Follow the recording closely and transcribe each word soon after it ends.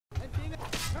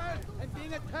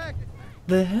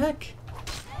The heck?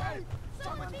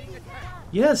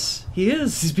 Yes, he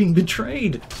is. He's being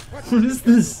betrayed. What is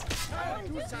this?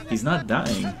 He's not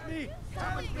dying.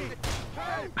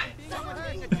 I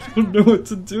don't know what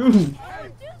to do.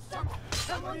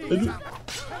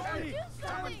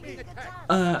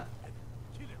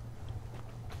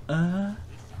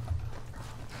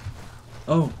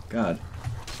 Oh God.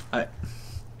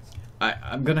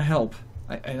 I'm gonna help.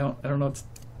 I don't know what to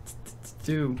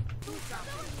do.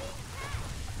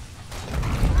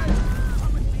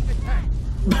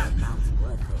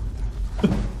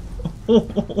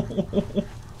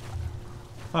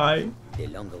 Hi. The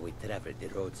longer we travel the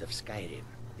roads of Skyrim,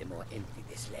 the more empty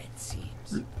this land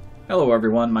seems. Hello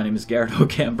everyone, my name is Garrett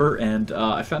O'Camber, and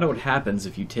I found out what happens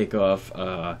if you take off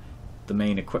the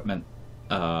main equipment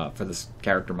for this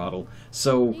character model.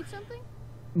 So, Need something?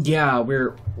 yeah,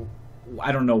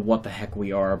 I don't know what the heck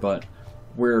we are, but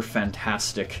we're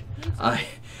fantastic. I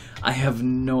have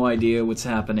no idea what's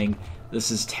happening.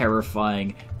 This is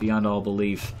terrifying beyond all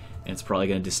belief, and it's probably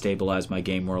going to destabilize my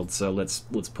game world, so let's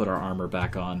put our armor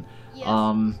back on. Yes.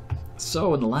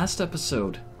 So in the last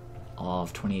episode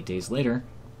of 28 Days Later,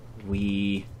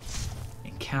 we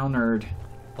encountered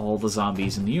all the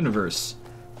zombies in the universe.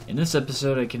 In this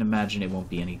episode, I can imagine it won't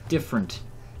be any different.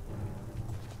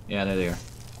 Yeah, there they are.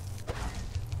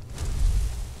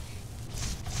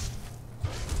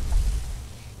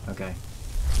 Okay.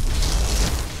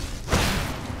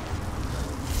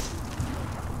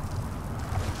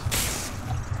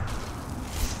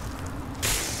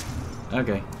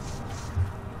 Okay.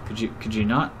 Could you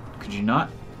not? Could you not?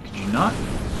 Could you not?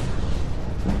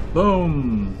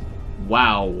 Boom!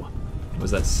 Wow.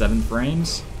 Was that 7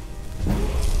 frames?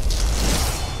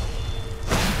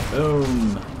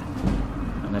 Boom.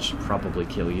 And that should probably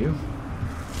kill you.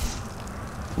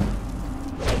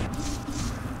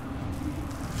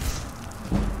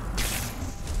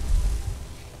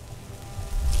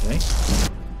 Okay.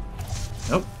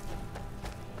 Nope.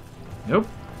 Nope.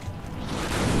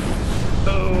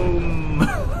 Boom!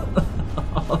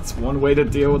 That's one way to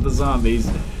deal with the zombies.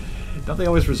 Don't they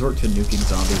always resort to nuking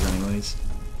zombies anyways?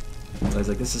 I was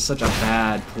like, this is such a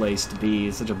bad place to be.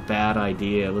 It's such a bad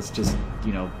idea. Let's just,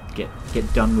 you know, get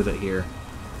done with it here.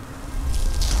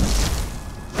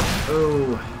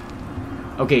 Oh.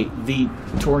 Okay, the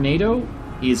tornado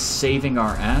is saving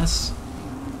our ass.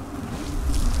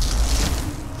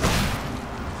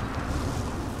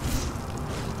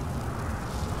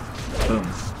 Boom.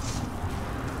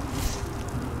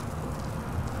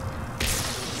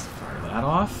 Fire that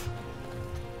off.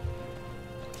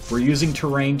 We're using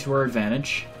terrain to our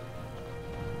advantage.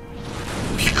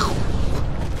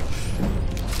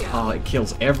 Oh, it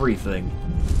kills everything.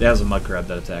 That was a mud crab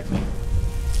that attacked me.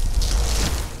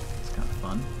 It's kind of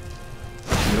fun.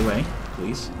 Get away,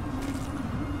 please.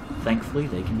 Thankfully,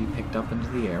 they can be picked up into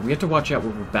the air. We have to watch out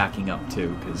where we're backing up,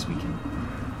 too, because we can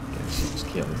get ourselves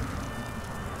killed.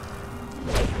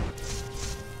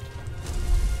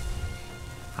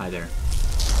 Hi there.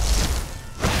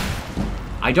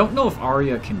 I don't know if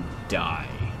Arya can die.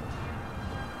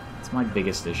 It's my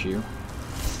biggest issue.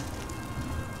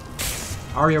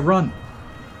 Arya, run!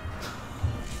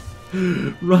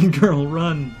 Run, girl,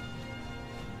 run!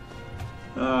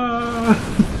 Ah.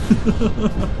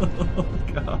 Oh,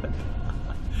 God.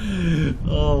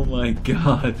 Oh, my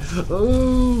God.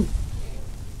 Oh!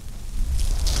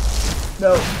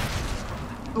 No!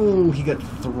 Oh, he got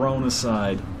thrown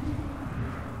aside.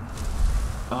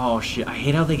 Oh, shit. I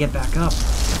hate how they get back up.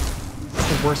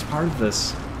 That's the worst part of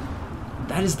this.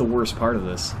 That is the worst part of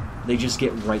this. They just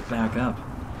get right back up.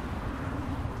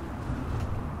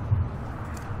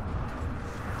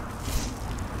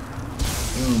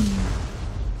 Boom.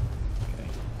 Okay.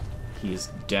 He is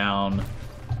down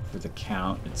for the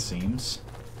count, it seems.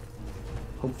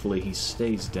 Hopefully he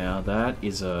stays down. That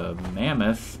is a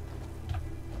mammoth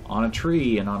on a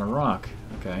tree and on a rock.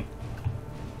 Okay.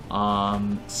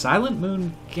 Silent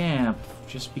Moon Camp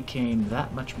just became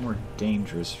that much more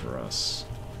dangerous for us.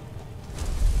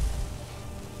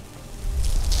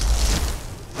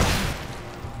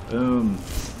 Boom.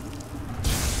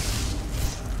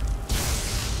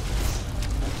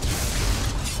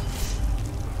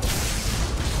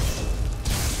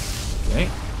 Okay.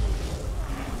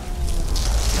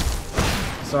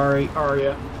 Sorry,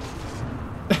 Arya.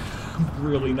 I'm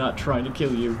really not trying to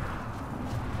kill you.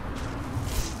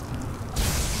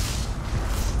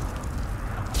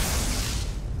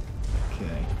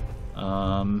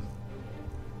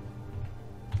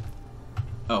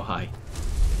 Oh, hi.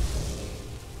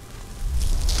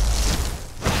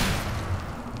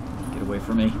 Get away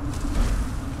from me.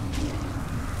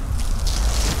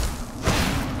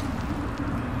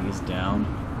 down.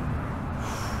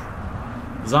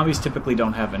 Zombies typically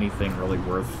don't have anything really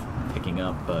worth picking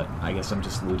up, but I guess I'm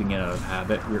just looting it out of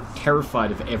habit. We're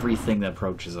terrified of everything that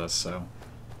approaches us, so...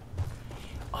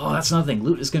 Oh, that's another thing.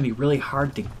 Loot is going to be really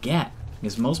hard to get,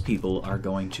 because most people are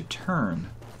going to turn.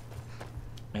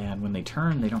 And when they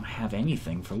turn, they don't have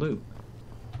anything for loot.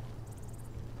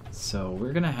 So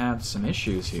we're going to have some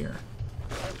issues here.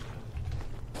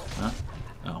 Huh?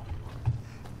 Oh.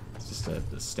 It's just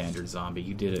a standard zombie.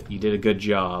 You did it. You did a good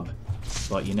job.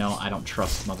 But, you know, I don't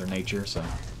trust Mother Nature, so...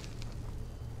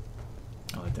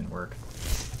 Oh, that didn't work.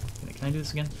 Can I do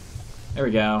this again? There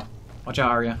we go. Watch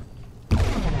out, Arya.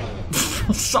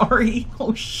 Sorry.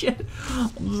 Oh, shit.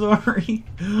 I'm sorry.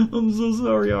 I'm so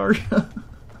sorry, Arya.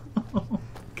 Oh,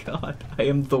 God. I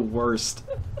am the worst.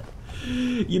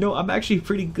 You know, I'm actually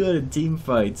pretty good at team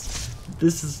fights.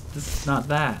 This is not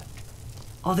that.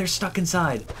 Oh, they're stuck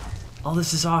inside. Oh,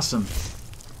 this is awesome.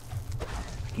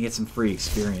 I can get some free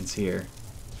experience here.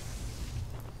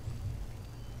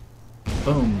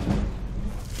 Boom.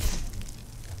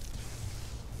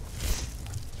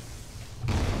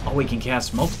 Oh, we can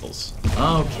cast multiples.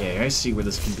 Okay, I see where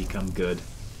this can become good.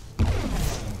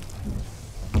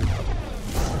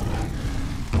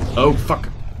 Oh, fuck.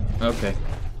 Okay.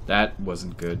 That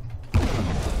wasn't good.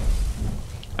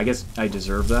 I guess I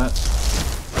deserve that.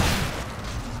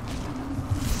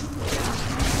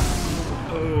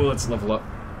 Oh, let's level up.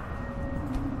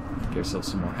 Get ourselves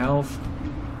some more health.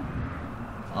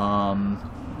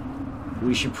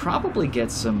 We should probably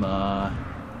get some,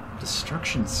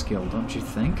 destruction skill, don't you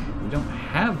think? We don't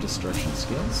have destruction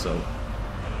skill, so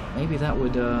maybe that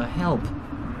would, help.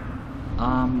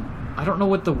 I don't know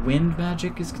what the wind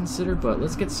magic is considered, but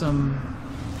let's get some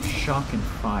shock and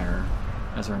fire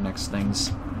as our next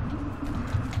things.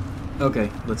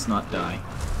 Okay, let's not die.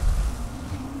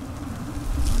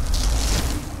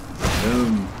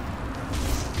 Boom.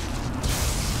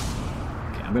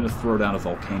 Okay, I'm gonna throw down a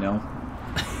volcano.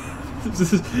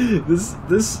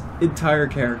 This entire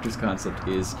character's concept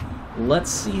is, let's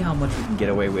see how much we can get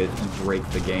away with and break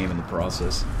the game in the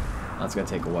process. That's gonna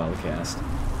take a while to cast.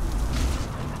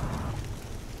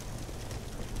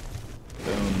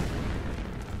 Boom.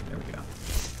 There we go.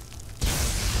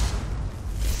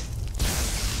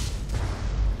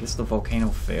 Guess the volcano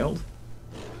failed?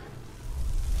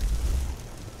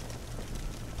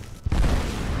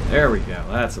 There we go.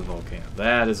 That's a volcano.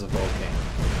 That is a volcano.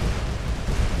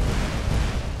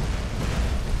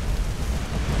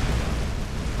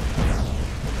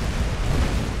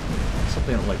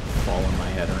 Something don't like fall on my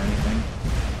head or anything.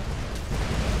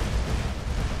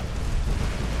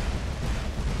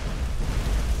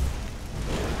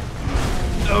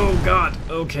 Oh god.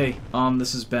 Okay.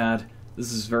 This is bad.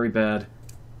 This is very bad.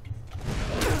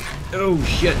 Oh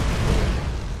shit.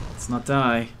 Let's not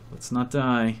die. Let's not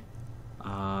die.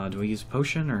 Do I use a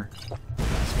potion or?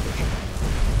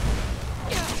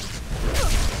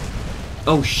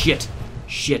 Oh shit!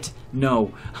 Shit!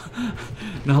 No!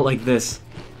 Not like this.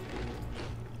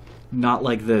 Not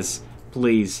like this.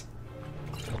 Please.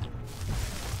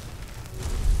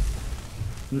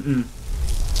 Mm-mm.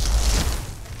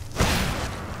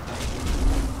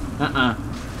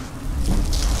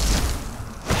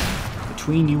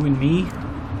 Between you and me,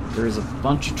 there is a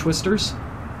bunch of twisters.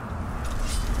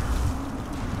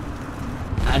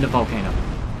 And a volcano.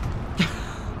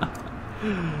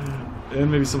 And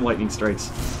maybe some lightning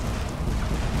strikes.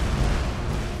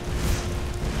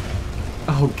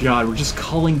 Oh god, we're just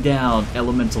calling down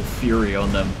elemental fury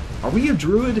on them. Are we a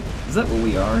druid? Is that what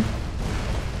we are?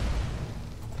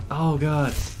 Oh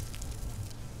god.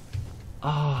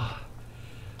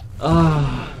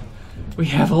 We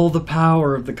have all the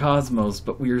power of the cosmos,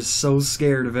 but we are so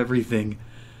scared of everything.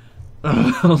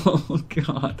 Oh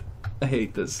god. I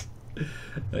hate this.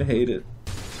 I hate it.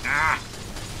 Ah!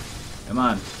 Come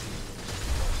on.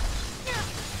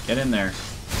 Get in there.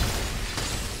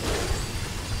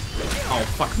 Oh,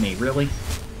 fuck me, really?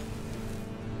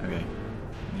 Okay.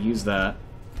 Use that.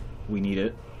 We need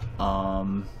it.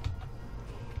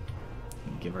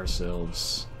 Give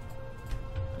ourselves...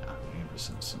 give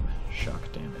ourselves some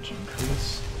shock damage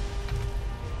increase.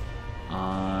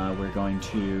 We're going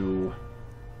to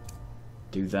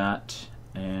do that,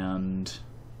 and...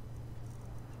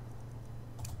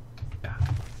 yeah.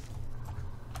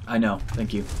 I know,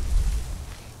 thank you.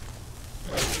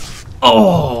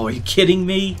 Oh, are you kidding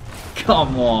me?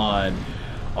 Come on.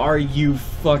 Are you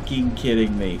fucking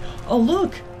kidding me? Oh,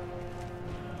 look.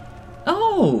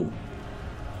 Oh.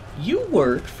 You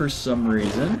work for some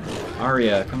reason.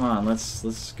 Arya, come on,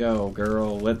 let's go,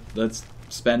 girl. Let's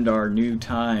spend our new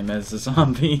time as a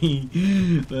zombie.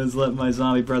 Let's let my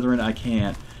zombie brethren. I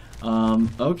can't.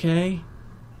 Okay.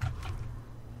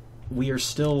 We're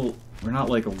not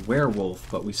like a werewolf,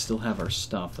 but we still have our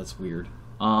stuff. That's weird.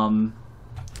 So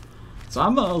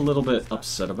I'm a little bit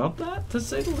upset about that, to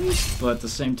say the least, but at the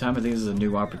same time, I think this is a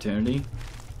new opportunity.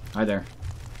 Hi there.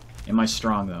 Am I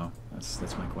strong, though?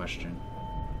 That's my question.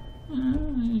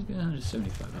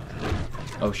 175.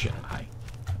 Oh, shit. Hi.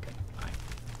 Okay.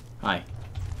 Hi.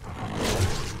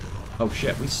 Oh,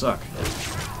 shit. We suck.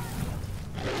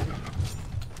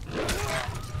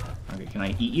 Okay, can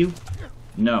I eat you?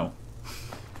 No.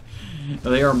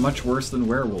 They are much worse than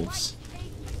werewolves.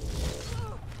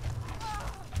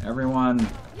 Everyone,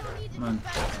 come on.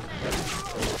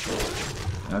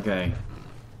 Okay.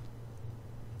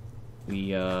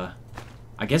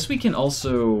 I guess we can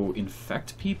also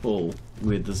infect people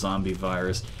with the zombie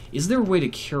virus. Is there a way to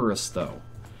cure us, though?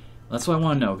 That's what I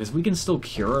want to know, because we can still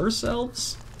cure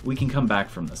ourselves. We can come back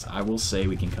from this. I will say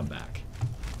we can come back.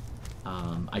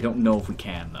 I don't know if we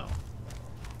can, though.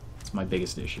 That's my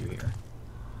biggest issue here.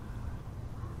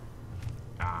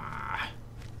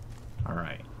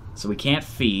 Alright. So we can't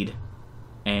feed,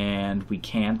 and we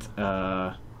can't,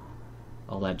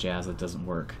 all that jazz, that doesn't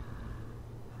work.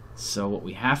 So what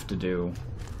we have to do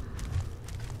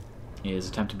is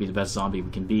attempt to be the best zombie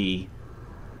we can be,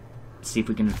 see if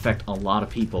we can infect a lot of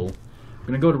people. We're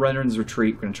gonna go to Renren's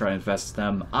retreat, we're gonna try to infest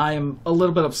them. I am a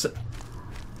little bit upset.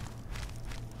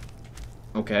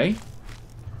 Okay.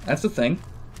 That's the thing.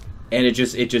 And it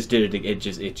just did it,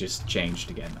 it just changed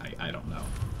again. I don't know.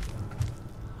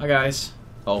 Hi guys.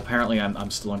 Oh, apparently I'm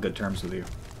still on good terms with you.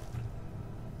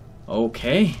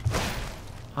 Okay.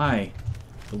 Hi.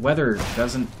 The weather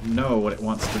doesn't know what it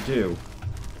wants to do.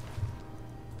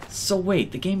 So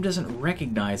wait, the game doesn't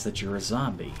recognize that you're a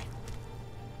zombie.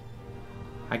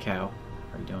 Hi cow.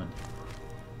 How are you doing?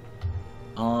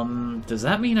 Does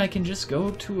that mean I can just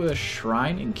go to a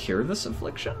shrine and cure this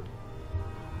affliction?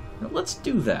 Let's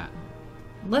do that.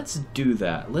 Let's do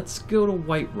that. Let's go to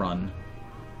Whiterun.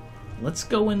 Let's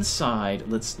go inside.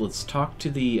 Let's talk to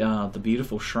the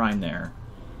beautiful shrine there,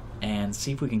 and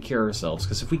see if we can cure ourselves.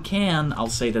 Because if we can, I'll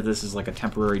say that this is like a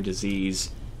temporary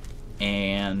disease,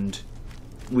 and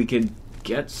we could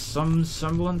get some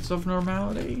semblance of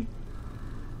normality.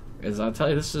 As I'll tell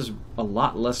you, this is a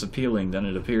lot less appealing than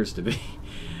it appears to be.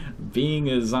 Being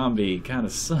a zombie kind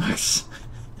of sucks.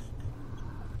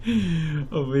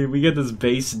 Oh, we get this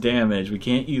base damage. We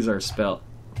can't use our spell.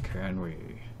 Can we?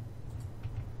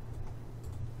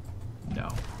 No,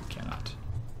 we cannot.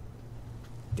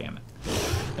 Damn it.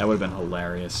 That would have been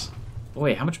hilarious. Oh,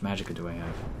 wait, how much magicka do I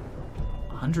have?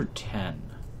 110.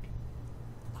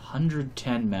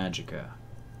 110 magicka.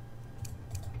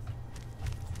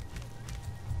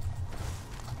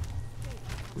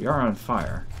 We are on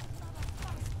fire.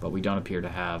 But we don't appear to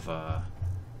have,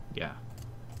 yeah.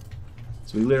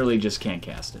 So we literally just can't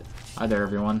cast it. Hi there,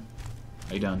 everyone.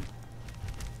 How you doing?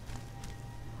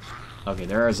 Okay,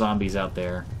 there are zombies out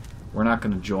there. We're not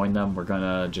going to join them. We're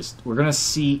going to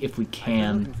see if we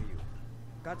can.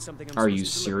 Are you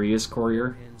serious,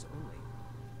 courier?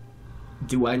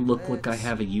 Do I look like I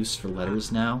have a use for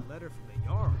letters now?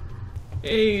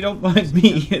 Hey, don't mind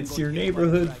me. It's your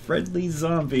neighborhood friendly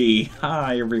zombie.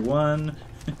 Hi, everyone.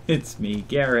 It's me,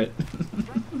 Garrett.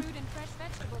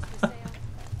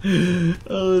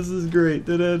 Oh, this is great.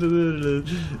 Can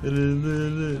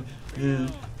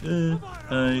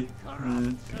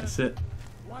I sit?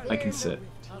 I can sit.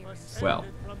 Well,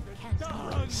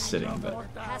 not really sitting, but...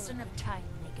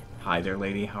 Hi there,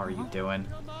 lady. How are you doing?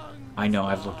 I know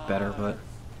I've looked better, but...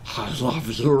 I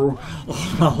love you!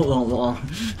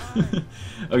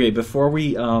 Okay, before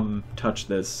we, touch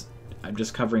this, I'm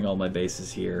just covering all my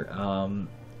bases here.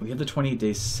 We have the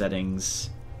 28-day settings.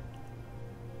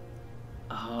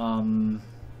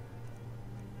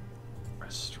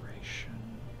 Restoration.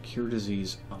 Cure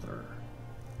disease, other.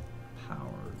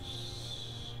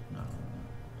 Powers. No.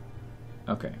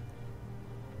 Okay.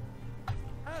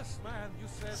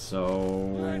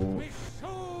 So...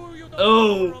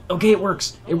 Oh! Okay, it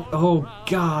works! Oh,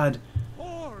 God!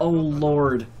 Oh,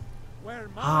 Lord!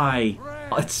 Hi!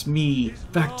 It's me!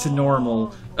 Back to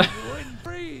normal!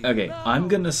 Okay, I'm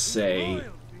gonna say,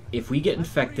 if we get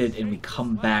infected and we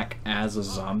come back as a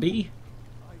zombie,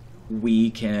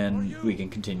 we can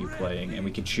continue playing, and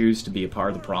we can choose to be a part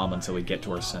of the problem until we get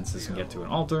to our senses and get to an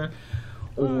altar,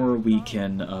 or we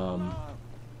can,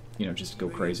 you know, just go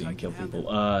crazy and kill people.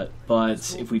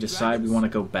 But if we decide we want to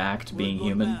go back to being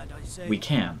human, we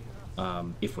can,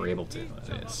 if we're able to,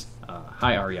 that is.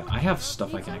 Hi, Arya. I have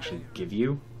stuff I can actually give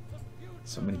you,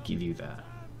 so I'm going to give you that.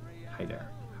 Hi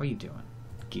there. How are you doing?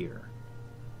 Gear.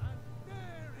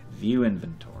 View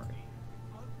inventory.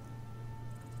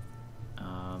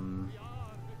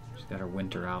 got her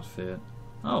winter outfit.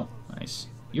 Oh, nice.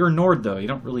 You're a Nord, though. You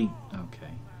don't really...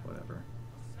 Okay, whatever.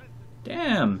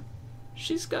 Damn!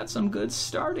 She's got some good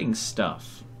starting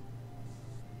stuff.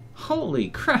 Holy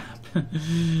crap!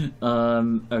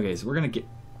 Okay, so we're gonna get...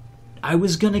 I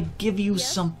was gonna give you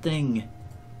something!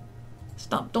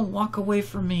 Stop, don't walk away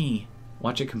from me!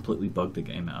 Watch it completely bug the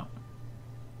game out.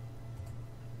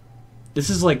 This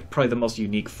is like probably the most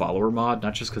unique follower mod,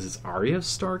 not just because it's Arya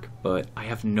Stark, but I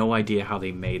have no idea how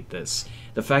they made this.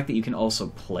 The fact that you can also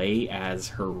play as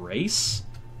her race,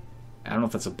 I don't know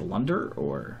if that's a blunder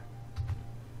or...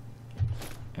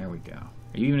 There we go.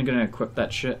 Are you even going to equip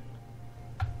that shit?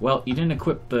 Well, you didn't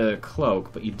equip the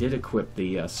cloak, but you did equip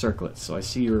the circlet, so I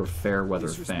see you're a fair weather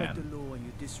fan. Disrespect the law and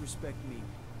you disrespect me.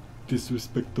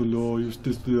 Disrespect the law, you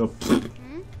disrespect...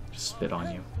 Just spit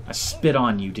on you. I spit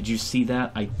on you. Did you see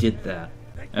that? I did that.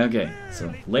 Okay,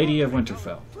 so Lady of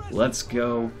Winterfell. Let's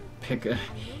go pick a...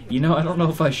 You know, I don't know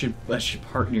if I should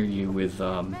partner you with,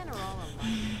 I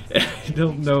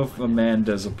don't know if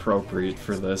Amanda's appropriate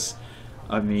for this.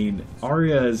 I mean,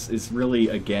 Arya is really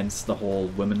against the whole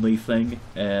womanly thing,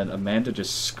 and Amanda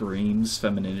just screams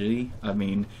femininity. I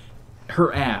mean,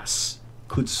 her ass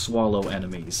could swallow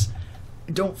enemies.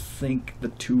 I don't think the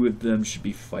two of them should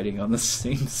be fighting on the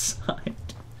same side.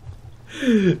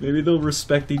 Maybe they'll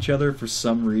respect each other for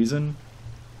some reason.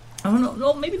 I don't know.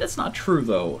 No, maybe that's not true,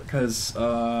 though, because,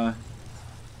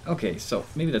 okay, so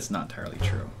maybe that's not entirely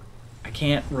true. I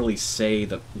can't really say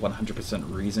the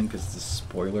 100% reason, because it's a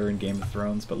spoiler in Game of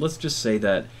Thrones, but let's just say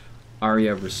that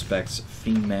Arya respects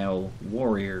female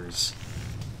warriors.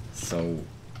 So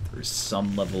there's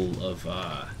some level of,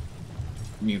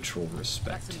 mutual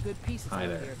respect. Got some good pieces Hi out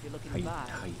there. here if you're looking How to you, buy.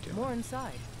 how you doing? More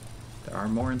inside. There are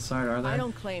more inside, are there? I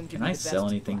don't claim to Can be I the sell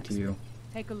best anything to you?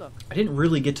 blacksmith. Take a look. I didn't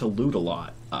really get to loot a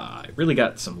lot. I really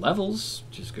got some levels,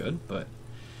 which is good, but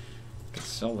I can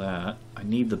sell that. I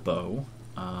need the bow.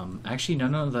 Actually,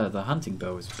 no, the hunting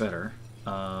bow is better.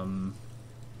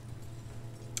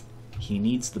 He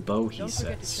needs the bow, he Don't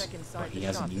forget to says, check inside but he the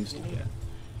hasn't shop if used you it need yet.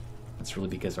 That's really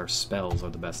because our spells are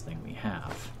the best thing we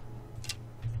have.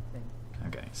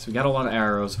 Okay, so we got a lot of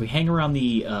arrows. If we hang around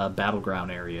the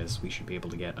battleground areas, we should be able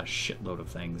to get a shitload of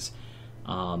things.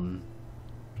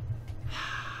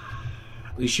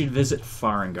 We should visit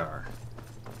Farengar,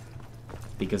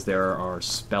 because there are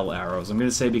spell arrows. I'm going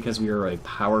to say because we are a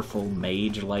powerful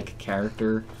mage-like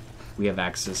character, we have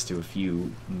access to a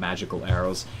few magical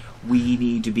arrows. We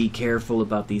need to be careful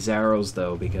about these arrows,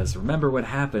 though, because remember what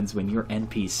happens when your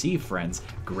NPC friends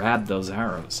grab those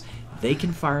arrows. They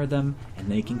can fire them, and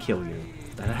they can kill you.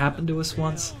 That happened to us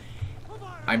once.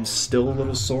 I'm still a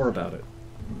little sore about it.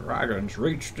 Dragon's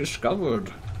Reach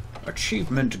discovered.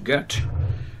 Achievement get.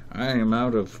 I am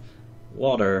out of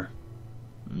water.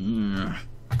 I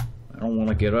don't want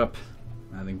to get up.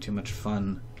 I'm having too much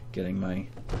fun getting my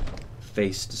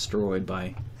face destroyed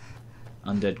by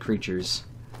undead creatures.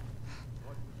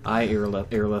 Air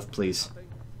left, please.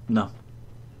 No.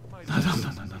 No.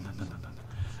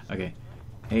 Okay.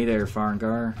 Hey there,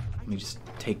 Farengar. Let me just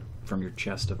take from your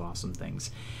chest of awesome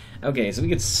things. Okay, so we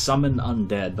could summon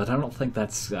undead, but I don't think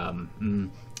that's, that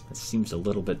seems a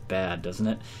little bit bad, doesn't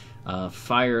it?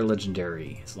 Fire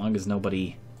legendary, as long as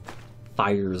nobody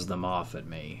fires them off at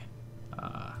me.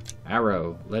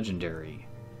 Arrow legendary.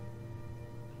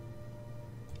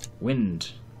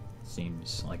 Wind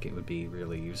seems like it would be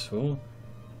really useful.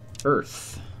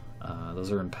 Earth. Those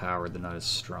are empowered, they're not as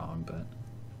strong, but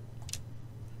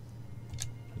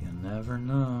you never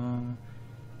know.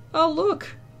 Oh,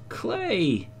 look!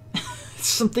 Clay! It's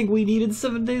something we need in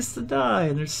 7 Days to Die,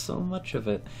 and there's so much of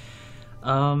it.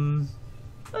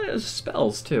 There's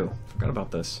spells, too. Forgot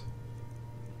about this.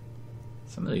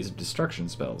 Some of these are destruction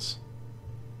spells.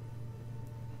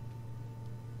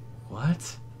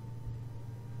 What?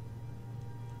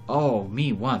 Oh,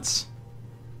 me once.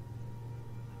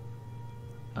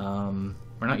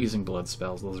 We're not using blood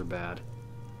spells, those are bad.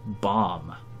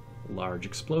 Bomb. Large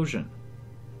explosion.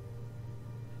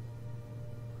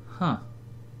 Huh.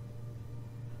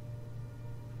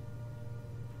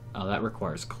 Oh, that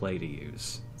requires clay to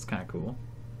use. It's kind of cool.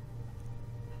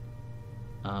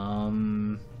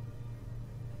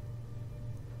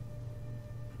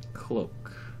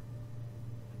 Cloak.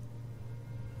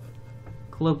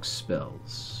 Cloak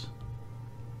spells.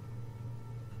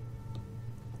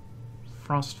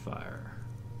 Frostfire.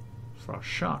 Frost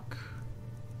shock.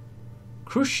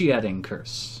 Cruciating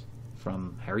curse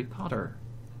from Harry Potter.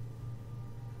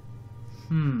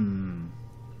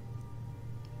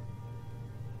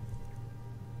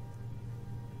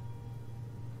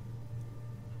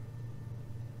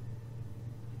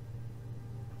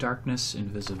 Darkness,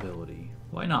 invisibility.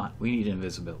 Why not? We need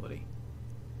invisibility.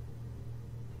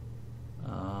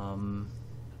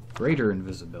 Greater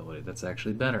invisibility. That's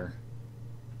actually better.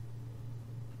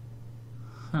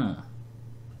 Huh.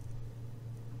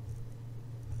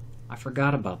 I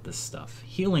forgot about this stuff.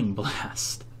 Healing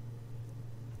Blast.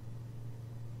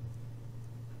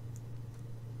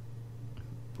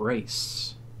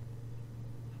 Brace.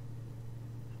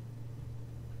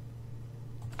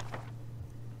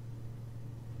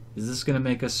 Is this going to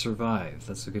make us survive?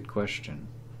 That's a good question.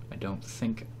 I don't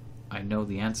think I know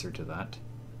the answer to that.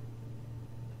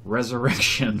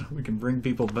 Resurrection. We can bring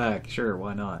people back. Sure,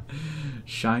 why not?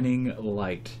 Shining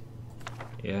Light.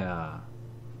 Yeah.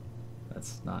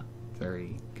 That's not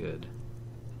very good.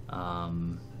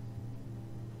 I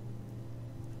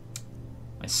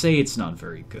say it's not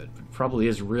very good, but it probably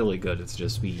is really good. It's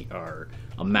just we are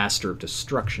a master of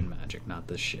destruction magic, not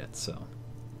this shit, so.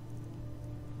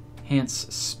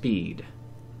 Enhance speed.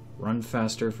 Run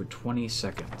faster for 20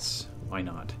 seconds. Why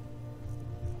not?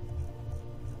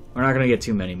 We're not going to get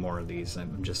too many more of these.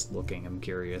 I'm just looking. I'm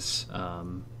curious.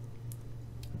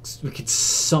 We could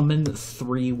summon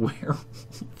 3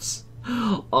 werewolves.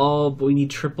 Oh, but we need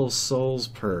triple souls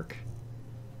perk.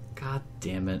 God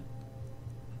damn it.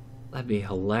 That'd be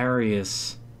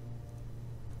hilarious.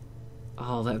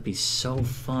 Oh, that'd be so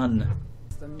fun.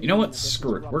 You know what?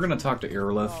 Screw it. We're gonna talk to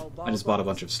Irileth. I just bought a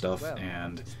bunch of stuff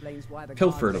and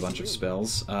pilfered a bunch of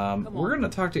spells. We're gonna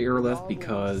talk to Irileth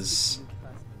because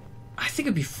I think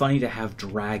it'd be funny to have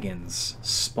dragons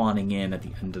spawning in at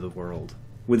the end of the world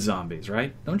with zombies,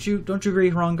 right? Don't you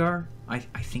agree, Hrongar? I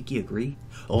think you agree.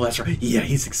 Oh, that's right. Yeah,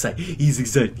 he's excited. He's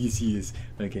excited. Yes, he is.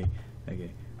 Okay.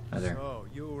 Hi there. So,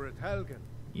 you were at Helgen?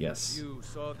 Yes. You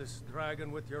saw this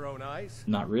dragon with your own eyes?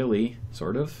 Not really.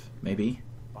 Sort of. Maybe.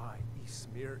 By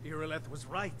Ismir, Irileth was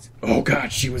right. Oh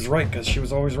god, she was right, because she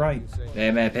was always right.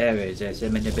 Hey, my parents, I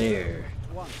summon the bear.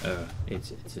 Oh,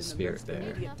 it's a spirit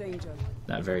bear.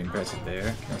 Not very impressive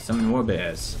bear. I'll summon more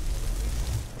bears.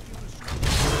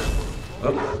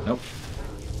 Oh, nope.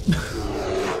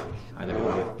 Hi there,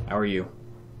 how are you?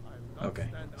 Okay,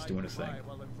 it's doing a thing.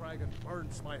 While the dragon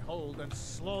burns my hold and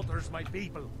slaughters my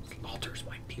people. Slaughters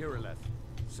my people. Irileth,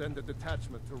 send a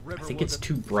detachment to Riverwood. I think it's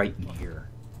too bright in here.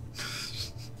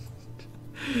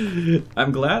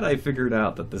 I'm glad I figured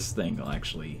out that this thing will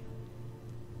actually...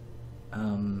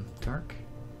 dark?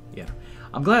 Yeah.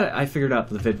 I'm glad I figured out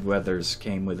that the Vidweathers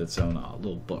came with its own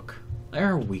little book.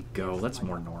 There we go, that's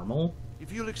more normal.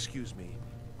 If you'll excuse me,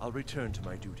 I'll return to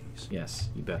my duties. Yes,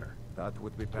 you better. That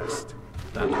would be best.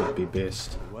 That would be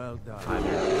best. Well done.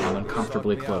 I'm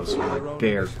uncomfortably close with like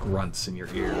bear grunts in your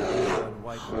ear.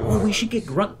 Oh, we should get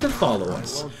Grunt to follow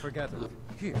us. Won't forget it.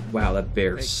 Here, Wow, that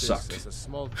bear take sucked. this as a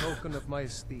small token of my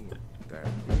esteem. There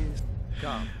it is.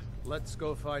 Come, let's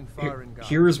go find Farengar.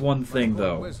 Here's one thing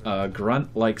though.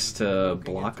 Grunt likes to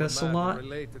block us a lot,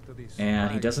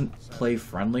 and he doesn't play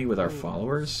friendly with our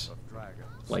followers.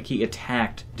 Like, he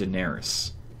attacked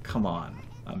Daenerys. Come on.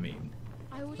 I mean,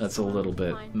 that's a little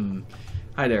bit...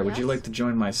 Hi there, would you like to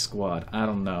join my squad? I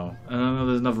don't know. I don't know if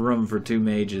there's enough room for 2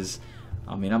 mages.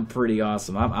 I mean, I'm pretty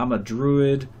awesome. I'm a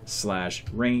druid slash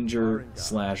ranger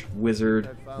slash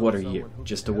wizard. What are you?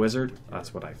 Just a wizard?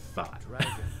 That's what I thought.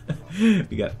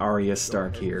 We got Arya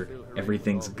Stark here.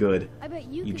 Everything's good.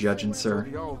 You judging, sir?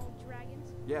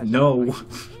 No.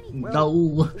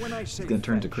 No. He's gonna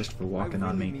turn to Christopher Walken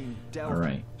on me.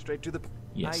 Alright.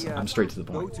 Yes, I'm straight to the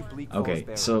point. Okay,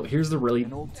 so here's the really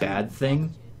bad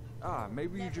thing.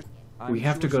 We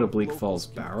have to go to Bleak Falls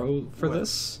Barrow for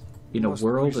this. In a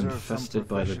world infested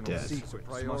by the dead.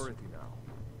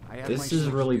 This is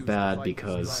really bad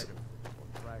because...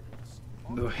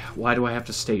 Why do I have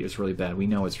to state it's really bad? We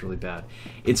know it's really bad.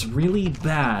 It's really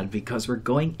bad because we're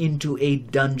going into a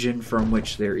dungeon from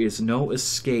which there is no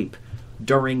escape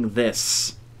during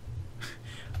this.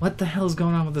 What the hell is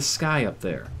going on with the sky up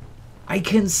there? I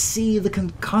can see the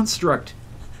construct.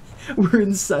 We're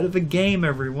inside of a game,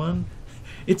 everyone.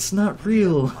 It's not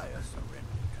real.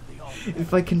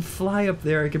 If I can fly up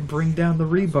there, I can bring down the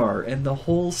rebar, and the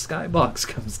whole skybox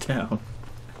comes down.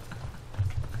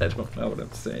 I don't know what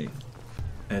I'm saying.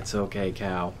 It's okay,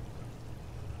 cow.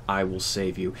 I will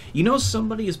save you. You know,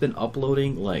 somebody has been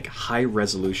uploading, like,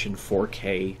 high-resolution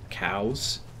 4K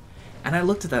cows? And I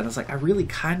looked at that and I was like, I really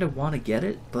kind of want to get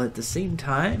it, but at the same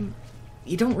time,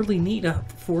 you don't really need a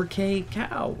 4K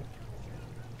cow.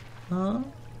 Huh?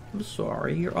 I'm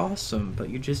sorry, you're awesome, but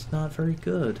you're just not very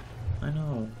good. I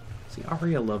know. See,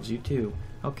 Arya loves you too.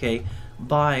 Okay,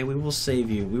 bye, we will save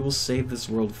you. We will save this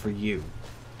world for you.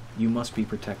 You must be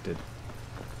protected.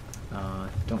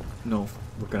 Don't know if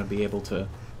we're gonna be able to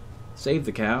save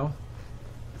the cow.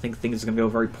 think things are going to go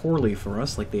very poorly for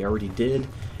us, like they already did.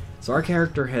 So our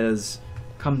character has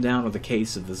come down with a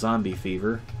case of the zombie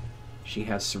fever. She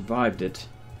has survived it.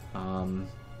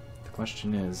 The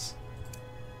question is,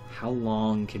 how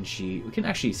long can she... We can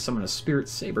actually summon a spirit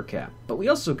saber cat, but we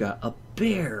also got a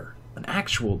bear. An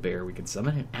actual bear we can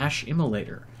summon, an ash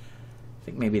immolator. I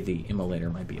think maybe the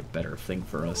immolator might be a better thing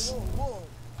for us.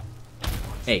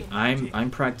 Hey, I'm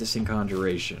practicing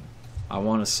conjuration. I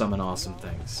want to summon awesome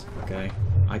things, okay?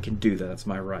 I can do that, that's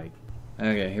my right.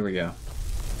 Okay, here we go.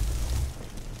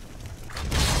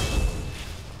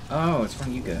 Oh, it's one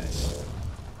of you guys.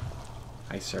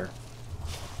 Hi, sir.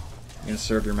 You gonna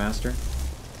serve your master?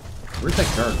 Where's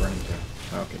that guard running to?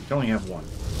 Okay, you only have one.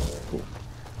 Cool.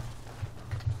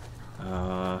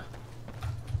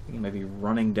 You may be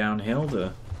running downhill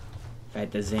to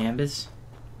fight the zombies.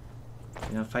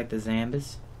 You gonna fight the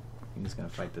zombies? I'm just gonna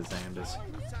fight the zombies.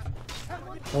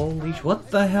 Holy sh...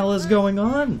 What the hell is going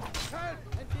on?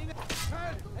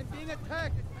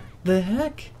 The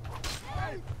heck?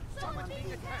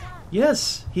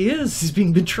 Yes, he is. He's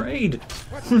being betrayed.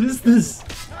 What is this?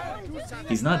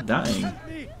 He's not dying.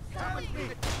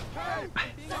 I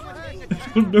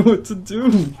don't know what to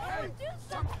do.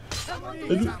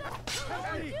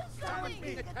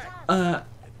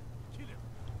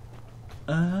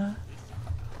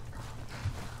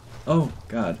 Oh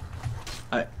God.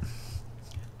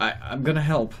 I'm gonna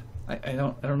help. I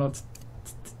don't know what to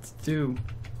do.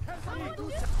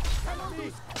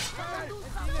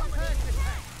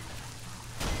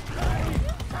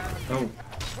 Oh,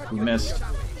 we missed.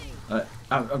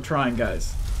 I'm trying,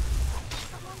 guys.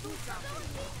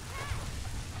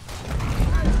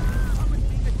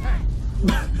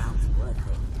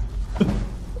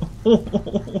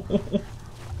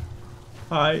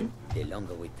 Hi. The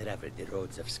longer we travel the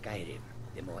roads of Skyrim,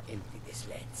 the more empty this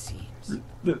land seems.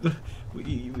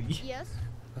 Yes?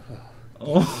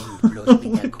 Oh,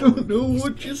 I don't know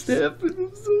what just happened.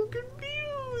 I'm so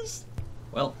confused.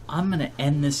 Well, I'm going to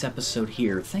end this episode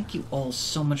here. Thank you all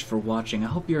so much for watching. I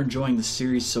hope you're enjoying the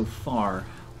series so far.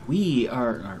 We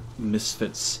our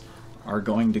misfits are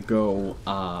going to go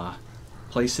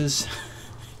places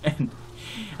and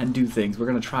do things. We're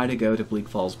going to try to go to Bleak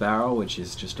Falls Barrow, which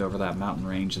is just over that mountain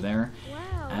range there.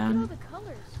 Wow, and look at all the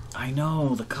colors. I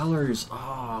know, the colors.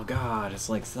 Oh, God. It's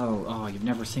like so... Oh, you've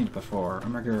never seen it before. Oh,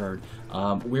 my God.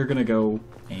 We're going to go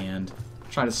and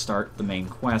try to start the main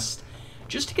quest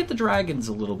just to get the dragons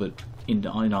a little bit in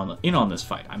on this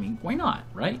fight. I mean, why not,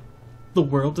 right? The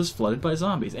world is flooded by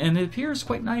zombies, and it appears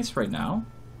quite nice right now.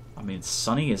 I mean, it's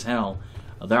sunny as hell.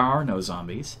 There are no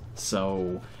zombies,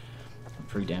 so a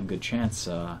pretty damn good chance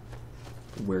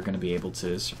we're going to be able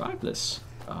to survive this.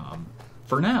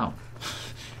 For now.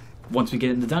 Once we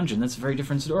get in the dungeon, that's a very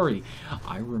different story.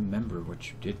 I remember what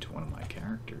you did to one of my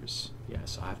characters.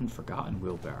 Yes, I haven't forgotten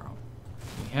Wheelbarrow.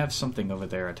 We have something over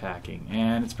there attacking,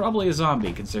 and it's probably a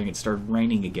zombie, considering it started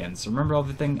raining again. So remember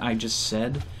everything I just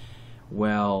said?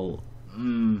 Well,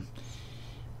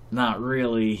 not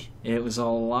really. It was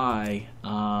all a lie.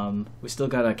 We still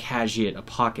got a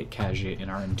pocket Caveat in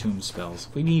our Entomb spells.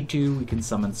 If we need to, we can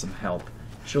summon some help.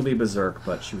 She'll be Berserk,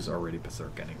 but she was already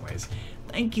Berserk anyways.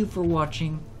 Thank you for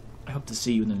watching. I hope to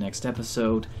see you in the next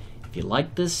episode. If you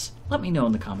like this, let me know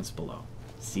in the comments below.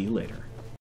 See you later.